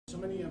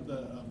many of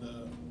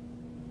the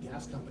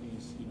gas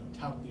companies, you know,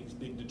 tout these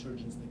big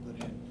detergents they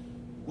put in.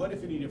 What,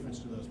 if any, difference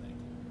do those make?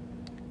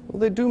 Well,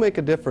 they do make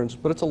a difference,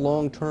 but it's a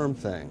long-term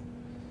thing.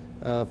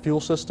 Fuel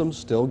systems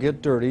still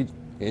get dirty,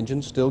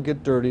 engines still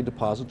get dirty,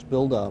 deposits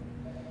build up,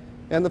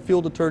 and the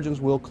fuel detergents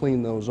will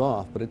clean those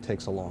off, but it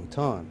takes a long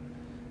time.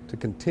 To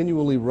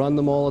continually run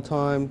them all the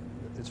time,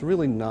 it's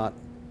really not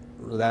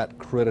that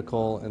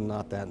critical and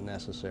not that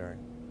necessary.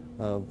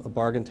 A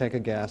bargain tank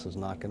of gas is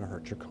not going to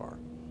hurt your car.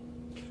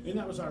 And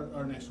that was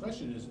our next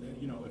question is,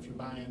 you know, if you're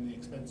buying the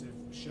expensive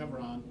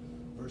Chevron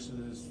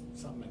versus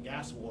something a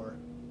gas war,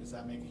 does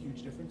that make a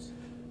huge difference?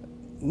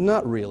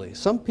 Not really.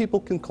 Some people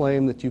can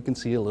claim that you can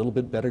see a little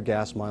bit better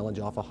gas mileage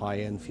off a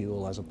high-end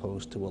fuel as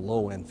opposed to a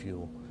low-end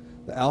fuel.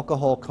 The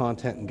alcohol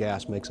content in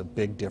gas makes a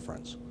big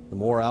difference. The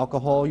more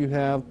alcohol you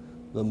have,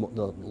 the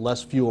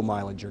less fuel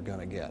mileage you're going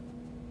to get.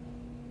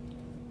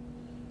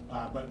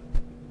 But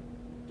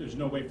there's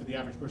no way for the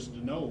average person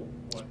to know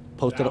what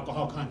the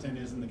alcohol content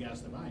is in the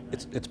gas they're buying,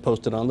 right? It's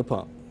posted on the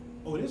pump.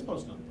 Oh, it is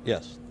posted on the pump?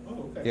 Yes.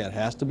 Oh, okay. Yeah, it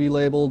has to be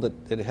labeled that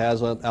it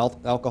has an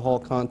alcohol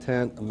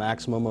content, a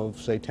maximum of,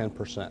 say,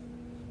 10%.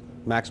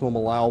 Maximum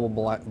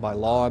allowable by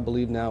law, I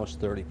believe now, is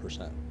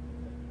 30%.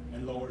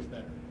 And lower's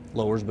better?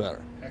 Lower's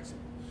better.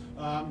 Excellent.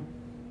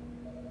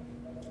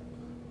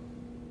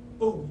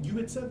 Oh, you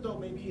had said, though,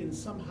 maybe in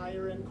some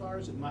higher-end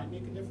cars it might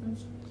make a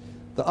difference?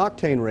 The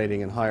octane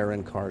rating in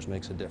higher-end cars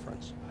makes a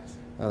difference.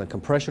 The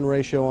compression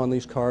ratio on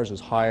these cars is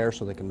higher,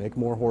 so they can make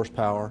more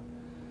horsepower.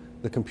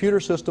 The computer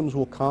systems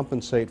will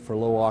compensate for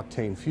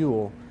low-octane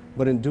fuel,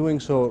 but in doing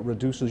so it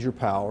reduces your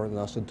power and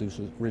thus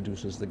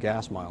reduces the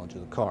gas mileage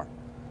of the car.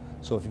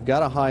 So if you've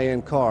got a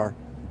high-end car,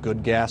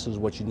 good gas is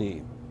what you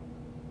need.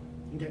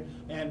 Okay,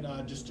 and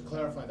just to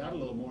clarify that a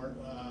little more,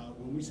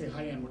 when we say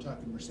high-end, we're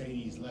talking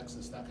Mercedes,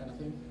 Lexus, that kind of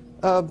thing?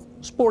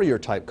 Sportier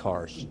type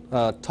cars.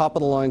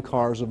 Top-of-the-line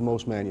cars of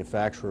most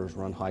manufacturers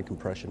run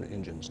high-compression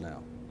engines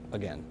now,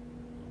 again.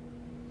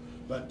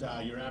 But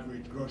your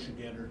average grocery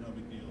getter, no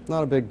big deal?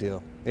 Not a big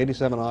deal.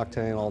 87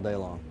 octane all day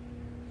long.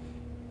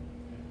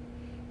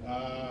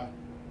 Okay.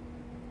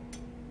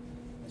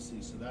 Let's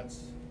see, so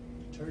that's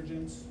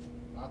detergents,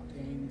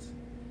 octanes,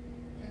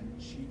 and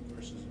cheap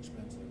versus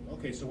expensive.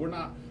 Okay, so we're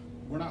not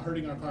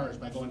hurting our cars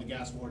by going to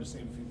gas war to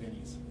save a few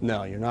pennies.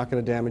 No, you're not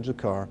going to damage the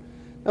car.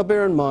 Now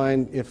bear in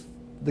mind, if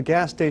the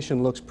gas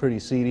station looks pretty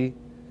seedy,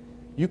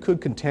 you could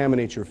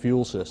contaminate your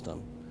fuel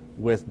system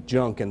with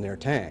junk in their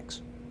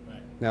tanks.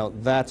 Right. Now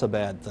that's a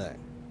bad thing.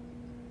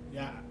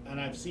 Yeah, and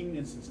I've seen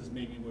instances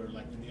maybe where,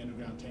 like in the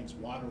underground tanks,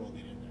 water will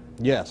get in there.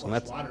 Yes, and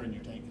that's water in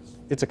your tank is.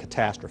 It's a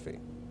catastrophe.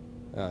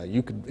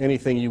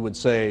 Anything you would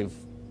save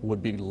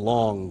would be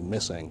long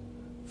missing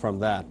from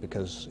that,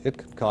 because it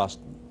could cost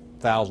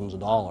thousands of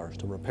dollars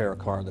to repair a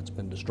car that's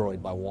been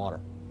destroyed by water.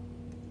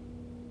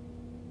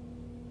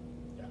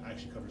 Yeah, I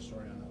actually covered a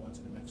story on that once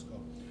in New Mexico.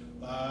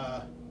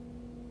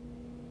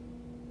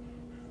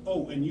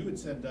 Oh, and you had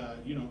said,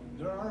 you know,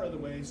 there are other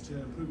ways to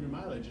improve your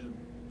mileage,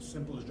 as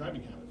simple as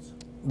driving habits.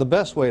 The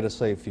best way to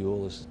save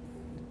fuel is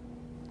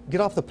get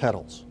off the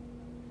pedals.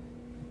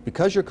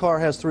 Because your car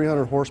has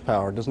 300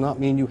 horsepower does not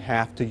mean you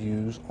have to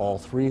use all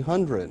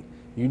 300.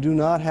 You do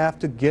not have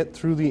to get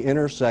through the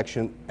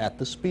intersection at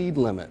the speed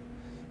limit.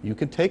 You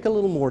can take a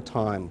little more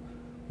time,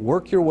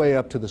 work your way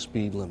up to the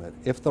speed limit.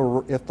 If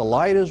the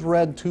light is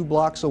red 2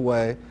 blocks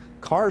away,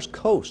 cars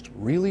coast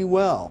really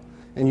well,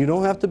 and you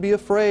don't have to be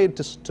afraid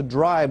to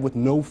drive with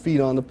no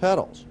feet on the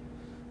pedals.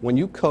 When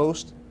you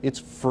coast, it's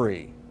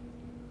free.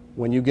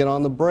 When you get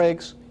on the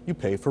brakes, you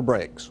pay for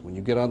brakes. When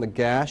you get on the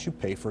gas, you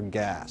pay for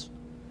gas.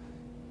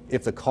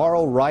 If the car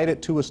will ride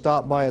it to a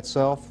stop by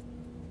itself,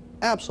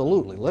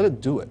 absolutely, let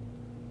it do it.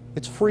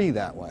 It's free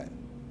that way.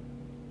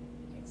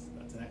 That's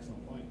an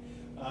excellent point.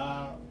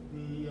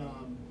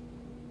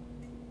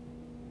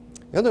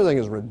 The other thing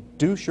is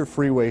reduce your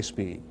freeway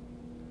speed.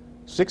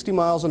 60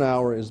 miles an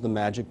hour is the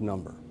magic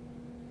number.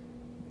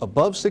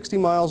 Above 60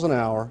 miles an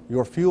hour,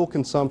 your fuel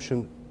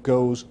consumption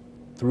goes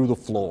through the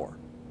floor.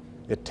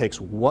 It takes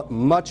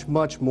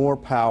much more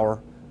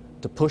power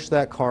to push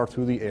that car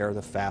through the air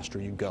the faster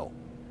you go.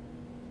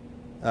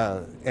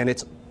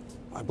 And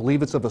I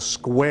believe it's of a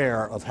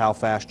square of how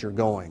fast you're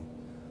going.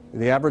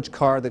 The average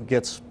car that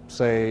gets,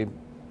 say,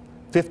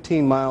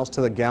 15 miles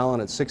to the gallon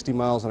at 60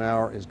 miles an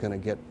hour is going to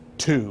get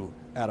 2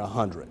 at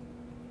 100.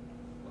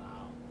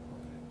 Wow.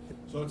 Okay.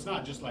 So it's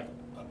not just like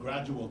a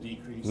gradual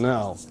decrease.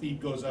 No. As the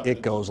speed goes up.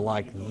 It goes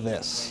like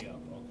this. Way up.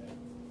 Okay.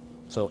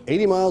 So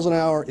 80 miles an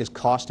hour is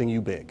costing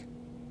you big.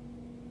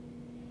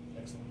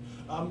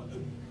 Excellent.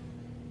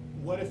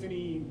 What, if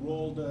any,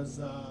 role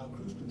does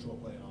cruise control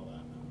play in all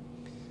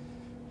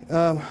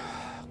that?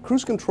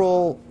 Cruise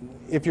control,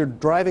 if your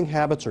driving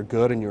habits are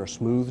good and you're a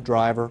smooth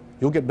driver,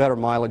 you'll get better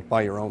mileage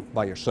by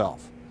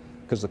yourself,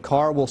 because the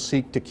car will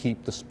seek to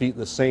keep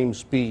the same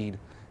speed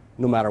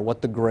no matter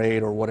what the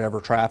grade or whatever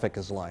traffic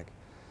is like.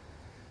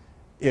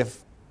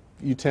 If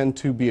you tend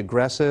to be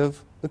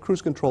aggressive, the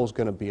cruise control is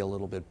going to be a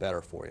little bit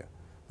better for you.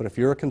 But if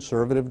you're a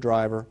conservative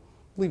driver,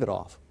 leave it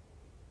off.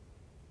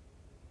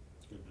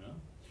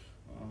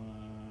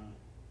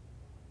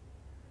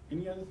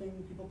 Any other thing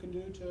people can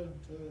do to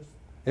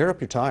Air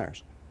up your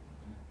tires.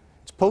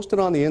 It's posted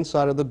on the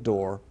inside of the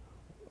door,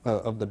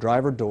 of the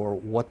driver door,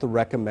 what the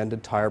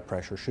recommended tire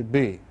pressure should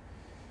be.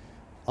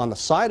 On the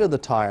side of the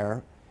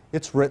tire,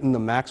 it's written the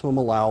maximum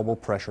allowable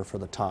pressure for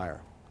the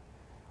tire.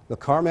 The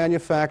car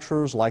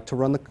manufacturers like to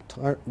run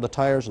the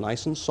tires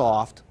nice and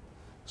soft,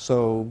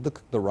 so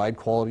the ride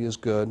quality is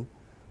good.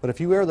 But if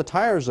you air the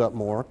tires up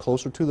more,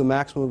 closer to the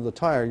maximum of the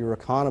tire, your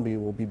economy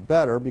will be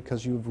better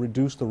because you've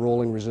reduced the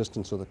rolling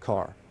resistance of the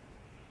car.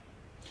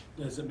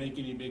 Does it make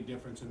any big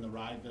difference in the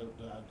ride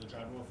the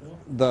driver will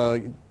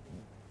feel?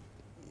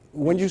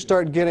 When you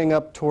start getting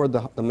up toward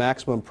the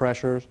maximum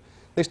pressures,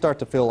 they start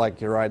to feel like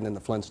you're riding in the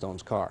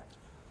Flintstones car.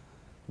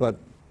 But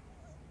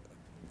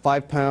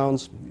 5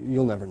 pounds,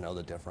 you'll never know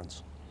the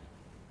difference.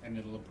 And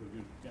it'll improve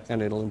your gas.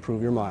 And it'll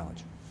improve your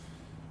mileage.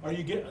 Are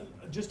you getting,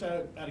 just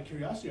out of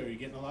curiosity, are you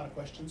getting a lot of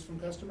questions from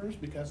customers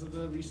because of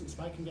the recent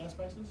spike in gas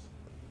prices?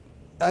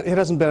 It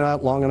hasn't been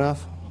out long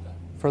enough Okay.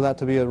 for that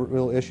to be a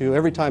real issue.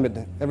 Every time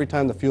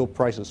the fuel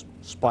prices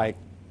spike,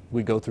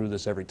 we go through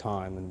this every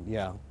time, and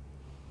yeah,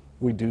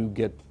 we do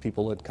get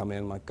people that come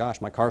in like,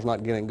 gosh, my car's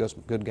not getting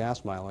good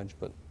gas mileage,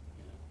 but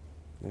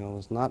you know,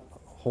 there's not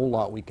a whole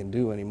lot we can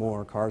do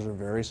anymore. Cars are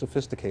very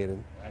sophisticated,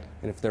 Right.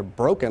 and if they're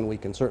broken, we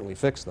can certainly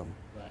fix them.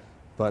 Right.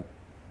 But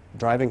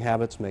driving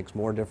habits makes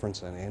more difference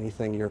than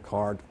anything your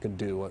car could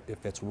do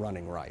if it's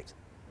running right.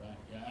 Right.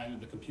 Yeah,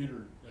 and the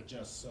computer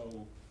adjusts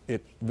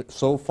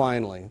So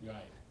finely,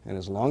 right. and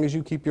as long as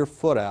you keep your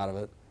foot out of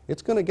it,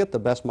 it's going to get the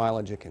best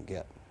mileage it can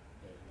get.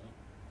 There you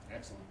go.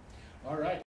 Excellent. All right.